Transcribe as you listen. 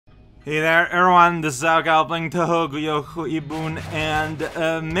Hey there, everyone, this is東方剛欲異聞, and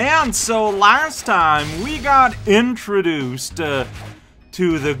man, so last time we got introduced to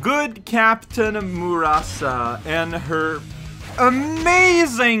the good Captain Murasa and her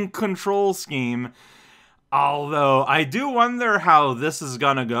amazing control scheme. Although, I do wonder how this is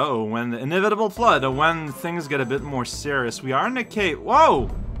gonna go when the inevitable flood, when things get a bit more serious. We are in a cave.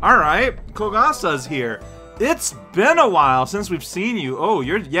 Whoa! Alright, Kogasa's here. It's been a while since we've seen you. Oh,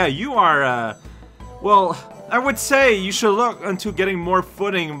 you are, well, I would say you should look into getting more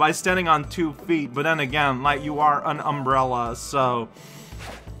footing by standing on 2 feet, but then again, like, you are an umbrella, so...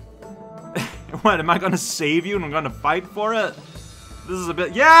 What, am I gonna save you and I'm gonna fight for it? This is a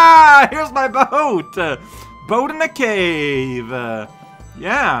bit... Yeah! Here's my boat! Boat in the cave!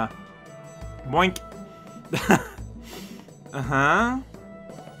 Yeah. Boink. Uh-huh.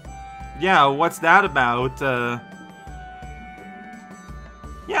 Yeah, what's that about?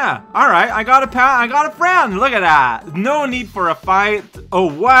 Yeah, alright, I got a friend, look at that! No need for a fight. Oh,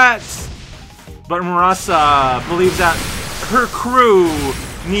 what? But Murasa believes that her crew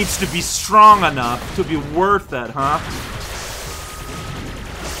needs to be strong enough to be worth it, huh?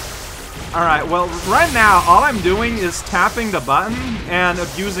 Alright, well, right now, all I'm doing is tapping the button and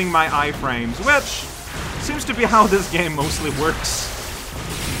abusing my iframes, which seems to be how this game mostly works.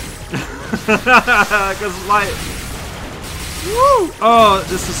 Because, like... Woo! Oh,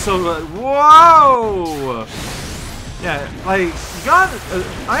 this is so good. Whoa! Yeah, like, you got...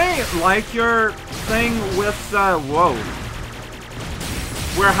 I like your thing with, whoa.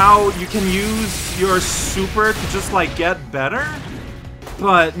 Where how you can use your super to just, like, get better.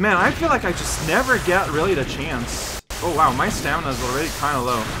 But, man, I feel like I just never get really the chance. Oh, wow, my stamina's already kind of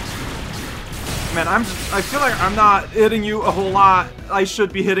low. Man, I feel like I'm not hitting you a whole lot. I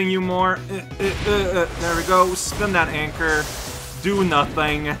should be hitting you more. There we go. Spin that anchor. Do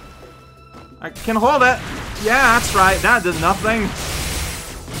nothing. I can hold it. Yeah, that's right. That did nothing.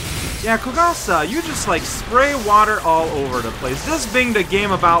 Yeah, Kogasa, you just, like, spray water all over the place. This being the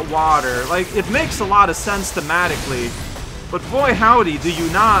game about water, like, it makes a lot of sense thematically. But boy howdy, do you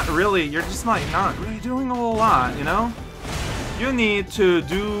not really... You're just, like, not really doing a whole lot, you know? You need to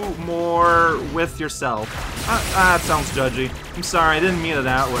do more with yourself. That sounds judgy. I'm sorry, I didn't mean it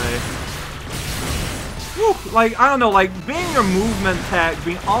that way. Whew, like, I don't know, like, being your movement tech,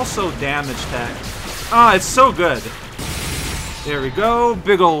 being also damage tech. Ah, it's so good. There we go,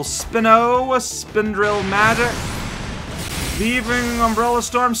 big ol' spino, spindrill magic. Leaving Umbrella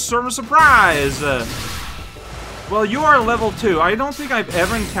Storm sort of surprise. Well, you are level 2. I don't think I've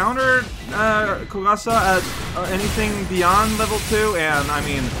ever encountered Kogasa at anything beyond level 2, and I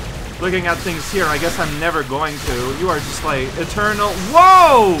mean, looking at things here, I guess I'm never going to. You are just like eternal.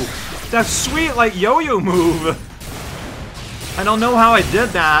 Whoa! That sweet, like, yo-yo move. I don't know how I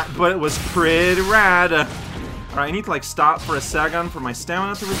did that, but it was pretty rad. Alright, I need to, like, stop for a second for my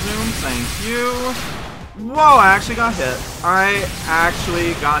stamina to resume. Thank you. Whoa, I actually got hit. I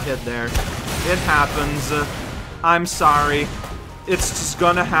actually got hit there. It happens. I'm sorry. It's just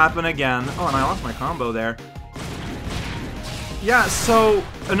gonna happen again. Oh, and I lost my combo there. Yeah, so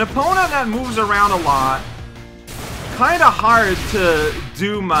an opponent that moves around a lot, kinda hard to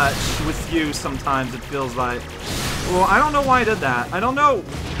do much with you sometimes, it feels like. Well, I don't know why I did that. I don't know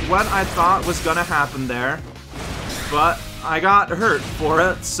what I thought was gonna happen there, but I got hurt for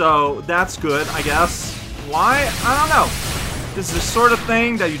it, so that's good, I guess. Why? I don't know. This is the sort of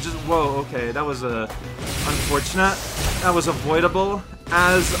thing that you just... Whoa, okay, that was unfortunate. That was avoidable,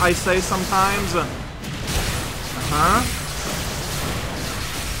 as I say sometimes.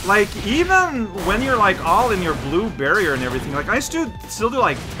 Like, even when you're, like, all in your blue barrier and everything, like, I still do,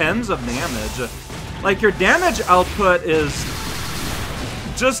 like, tens of damage. Like, your damage output is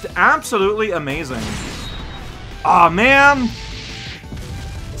just absolutely amazing. Aw, man!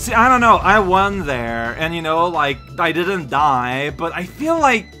 See, I don't know, I won there, and you know, like, I didn't die, but I feel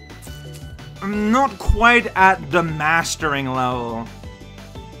like I'm not quite at the mastering level.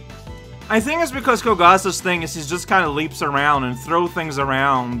 I think it's because Kogasa's thing is he just kind of leaps around and throw things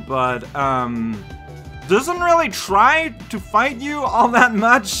around, but, doesn't really try to fight you all that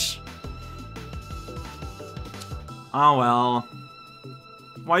much. Oh well.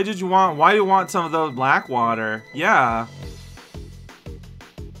 Why do you want some of the black water? Yeah.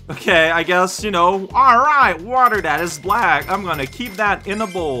 Okay, I guess, you know, alright, water that is black. I'm gonna keep that in a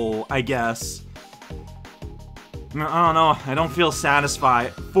bowl, I guess. I don't know, I don't feel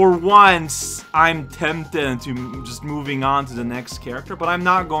satisfied. For once, I'm tempted to just moving on to the next character, but I'm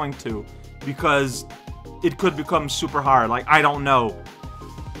not going to. Because it could become super hard, like, I don't know.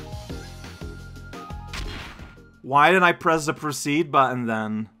 Why did I press the proceed button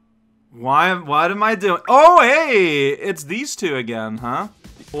then? Why? What am I doing? Oh, hey! It's these two again, huh?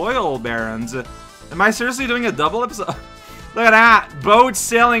 The oil barons. Am I seriously doing a double episode? Look at that! Boat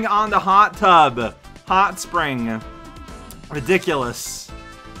sailing on the hot tub. Hot spring. Ridiculous.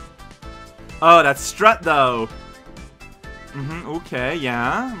 Oh, that's Strut, though. Okay,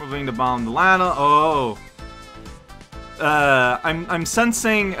 yeah. Moving to bomb the ladder. Oh. I'm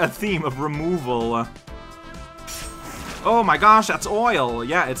sensing a theme of removal. Oh my gosh, that's oil.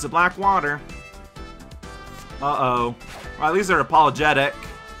 Yeah, it's the black water. Uh-oh. Well, at least they're apologetic.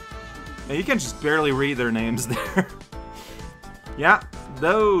 Yeah, you can just barely read their names there. Yeah,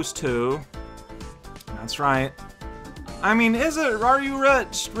 those two. That's right. I mean, are you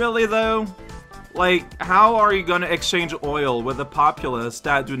rich, really, though? Like, how are you gonna exchange oil with the populace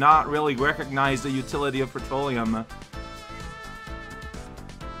that do not really recognize the utility of petroleum?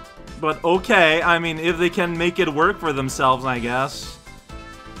 But okay, I mean, if they can make it work for themselves, I guess.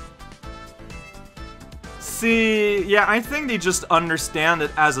 See, yeah, I think they just understand it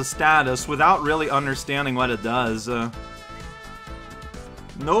as a status without really understanding what it does.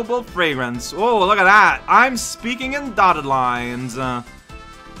 Noble fragrance. Oh, look at that! I'm speaking in dotted lines.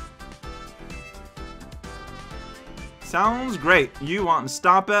 Sounds great. You want to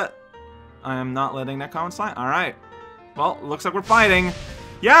stop it? I am not letting that comment slide. Alright. Well, looks like we're fighting.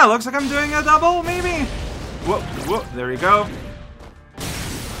 Yeah, looks like I'm doing a double, maybe? Whoop, whoop, there you go.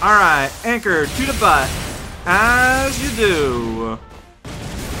 Alright, anchor to the butt. As you do.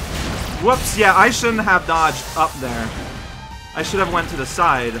 Whoops, yeah, I shouldn't have dodged up there. I should have went to the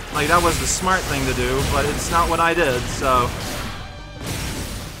side. Like, that was the smart thing to do, but it's not what I did, so...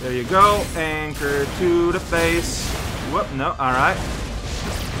 There you go, anchor to the face. Whoop, no, alright.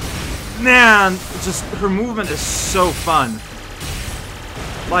 Man, just, her movement is so fun.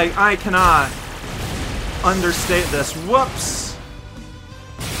 Like, I cannot understate this. Whoops!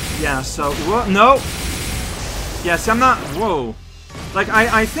 Yeah, so, whoa, no! Yeah, see, I'm not, whoa. Like,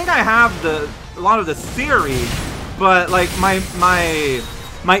 I think I have a lot of the theory, but, like,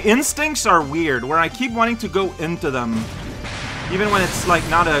 my instincts are weird, where I keep wanting to go into them, even when it's, like,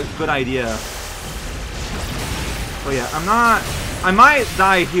 not a good idea. But yeah, I might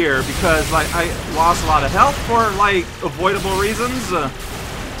die here because, like, I lost a lot of health for, like, avoidable reasons.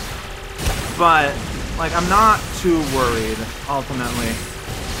 But, like, I'm not too worried, ultimately.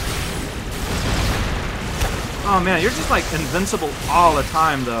 Oh man, you're just, like, invincible all the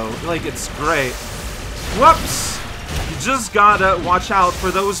time, though. Like, it's great. Whoops! You just gotta watch out for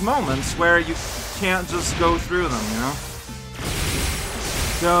those moments where you can't just go through them, you know?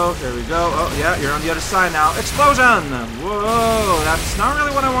 Go, there we go. Oh, yeah, you're on the other side now. Explosion! Whoa, that's not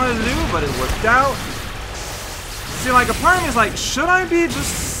really what I wanted to do, but it worked out. See, like, a part of me is like, should I be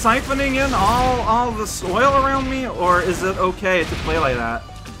just siphoning in all this oil around me, or is it okay to play like that?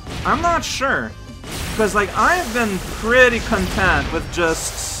 I'm not sure. Because, like, I've been pretty content with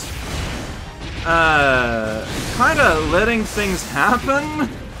just, kind of letting things happen.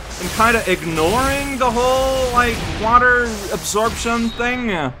 And kind of ignoring the whole, like, water absorption thing.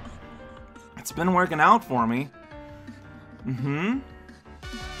 It's been working out for me.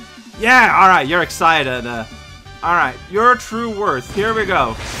 Yeah, alright, you're excited. Alright, your true worth. Here we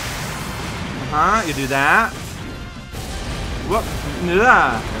go. You do that. Whoop.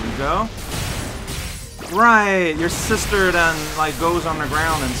 There we go. Right, your sister then, like, goes on the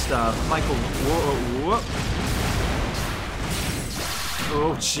ground and stuff. Like, whoop.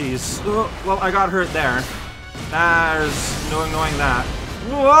 Oh, jeez. Oh, well, I got hurt there. There's no ignoring that.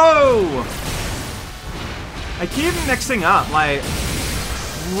 Whoa! I keep mixing up, like...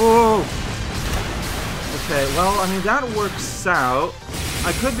 Whoa! Okay, well, I mean, that works out.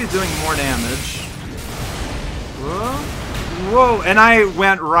 I could be doing more damage. Whoa! Whoa! And I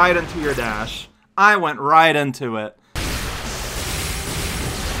went right into your dash. I went right into it.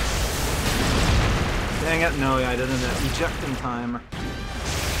 Dang it, no, I didn't eject in time.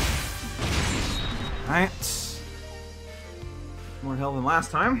 Alright. More health than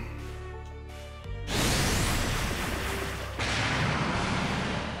last time.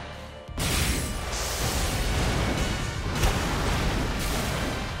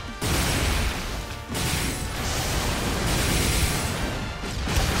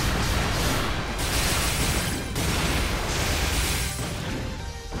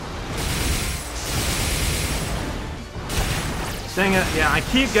 Dang it, yeah, I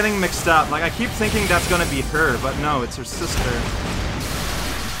keep getting mixed up. Like, I keep thinking that's gonna be her, but no, it's her sister.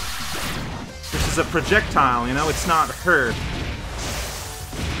 Which is a projectile, you know? It's not her.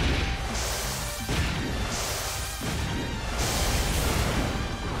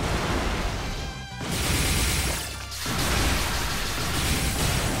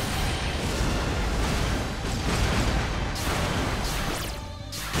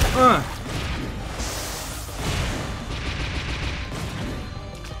 Damn.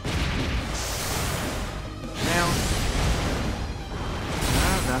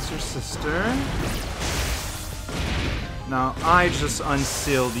 Yeah, that's your sister. Now I just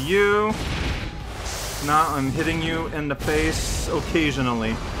unsealed you. Now I'm hitting you in the face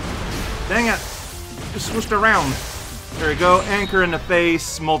occasionally. Dang it! Just swooshed around. There we go. Anchor in the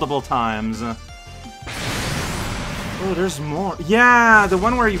face multiple times. Oh, there's more. Yeah, the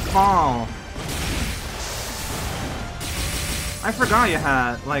one where you fall. I forgot you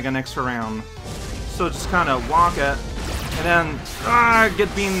had, like, an extra round. So just kind of walk it, and then,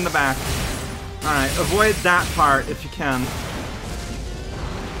 get beamed in the back. Alright, avoid that part if you can.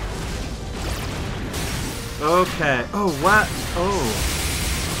 Okay. Oh, what? Oh.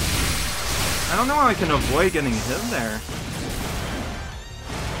 I don't know how I can avoid getting hit there.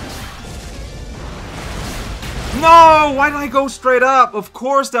 No! Why did I go straight up? Of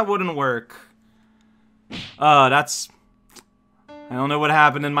course that wouldn't work. That's... I don't know what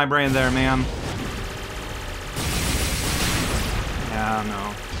happened in my brain there, man. Yeah,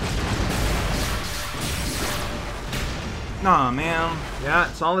 no. Nah, man. Yeah,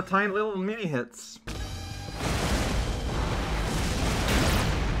 it's all the tiny little mini hits.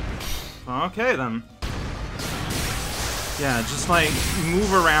 Okay, then. Yeah, just, like,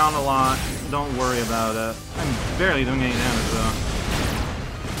 move around a lot. Don't worry about it. I'm barely doing any damage, though.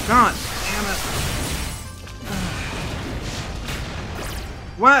 God damn it.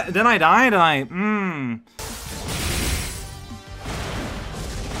 What? Then I died?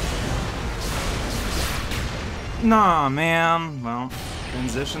 Nah, man. Well,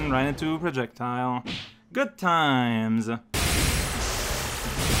 transition right into projectile. Good times.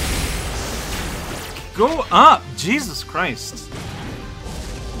 Go up! Jesus Christ.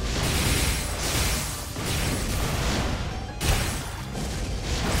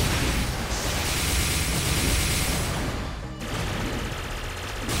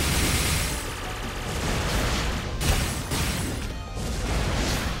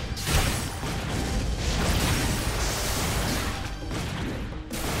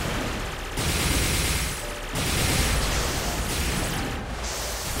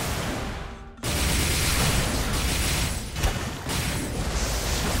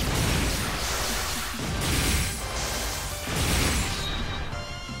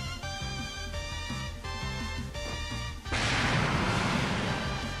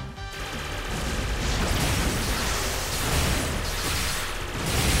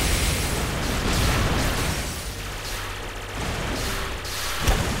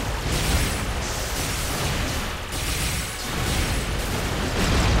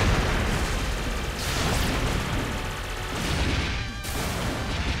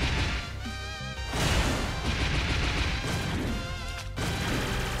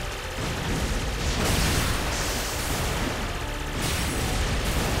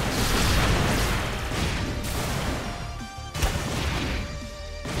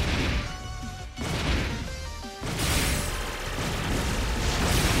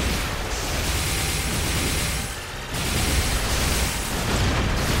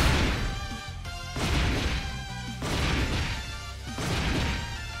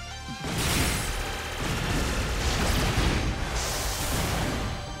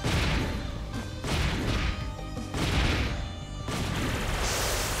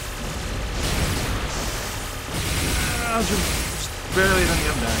 Just barely didn't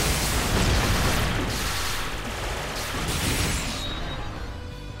get there.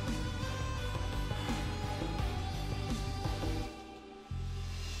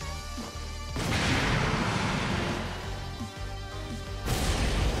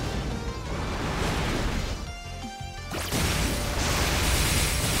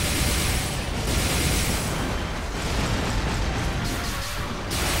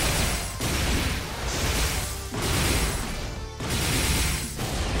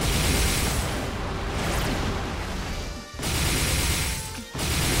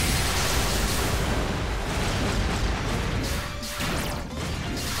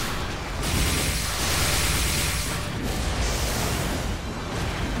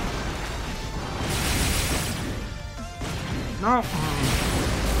 No.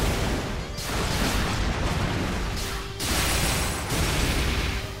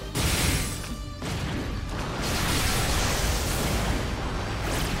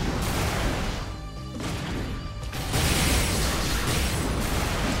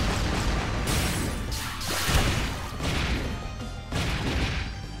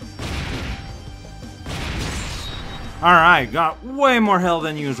 Alright, got way more health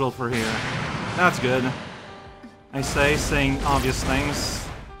than usual for here. That's good. I say, saying obvious things.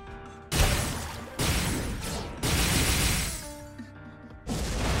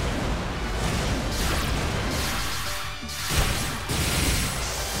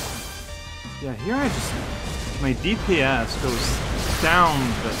 Yeah, here I just... my DPS goes down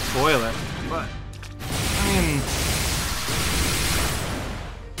the toilet, but... I mean...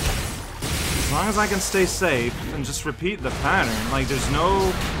 as long as I can stay safe and just repeat the pattern, like, there's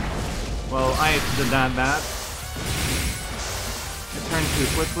no... well, I did that bad. I turned too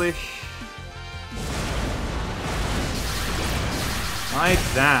quickly. Like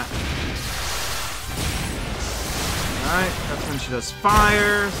that. Alright, that's when she does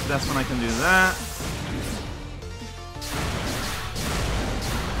fire, so that's when I can do that.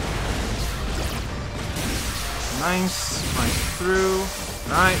 Nice, nice through.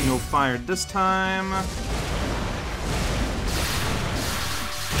 Alright, no fire this time.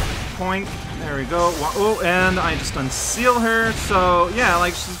 Point, there we go. Oh, and I just unseal her, so yeah,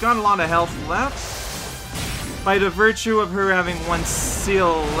 like, she's got a lot of health left. By the virtue of her having one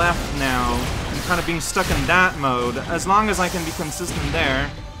seal left now, and kind of being stuck in that mode, as long as I can be consistent there,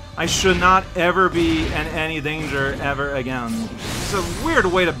 I should not ever be in any danger ever again. It's a weird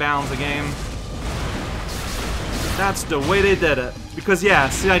way to balance a game. That's the way they did it. Because yeah,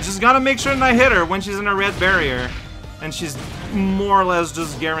 see, I just gotta make sure that I hit her when she's in a red barrier, and she's more or less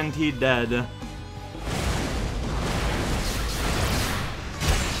just guaranteed dead.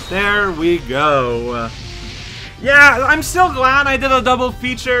 There we go. Yeah, I'm still glad I did a double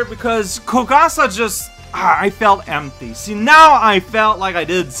feature because Kokasa just... I felt empty. See, now I felt like I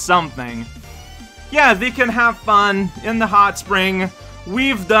did something. Yeah, they can have fun in the hot spring.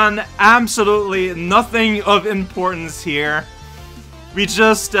 We've done absolutely nothing of importance here. We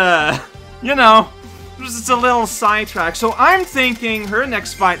just, you know, just a little sidetrack. So I'm thinking her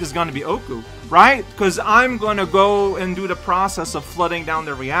next fight is gonna be Oku, right? Because I'm gonna go and do the process of flooding down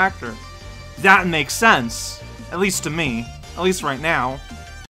the reactor. That makes sense. At least to me. At least right now.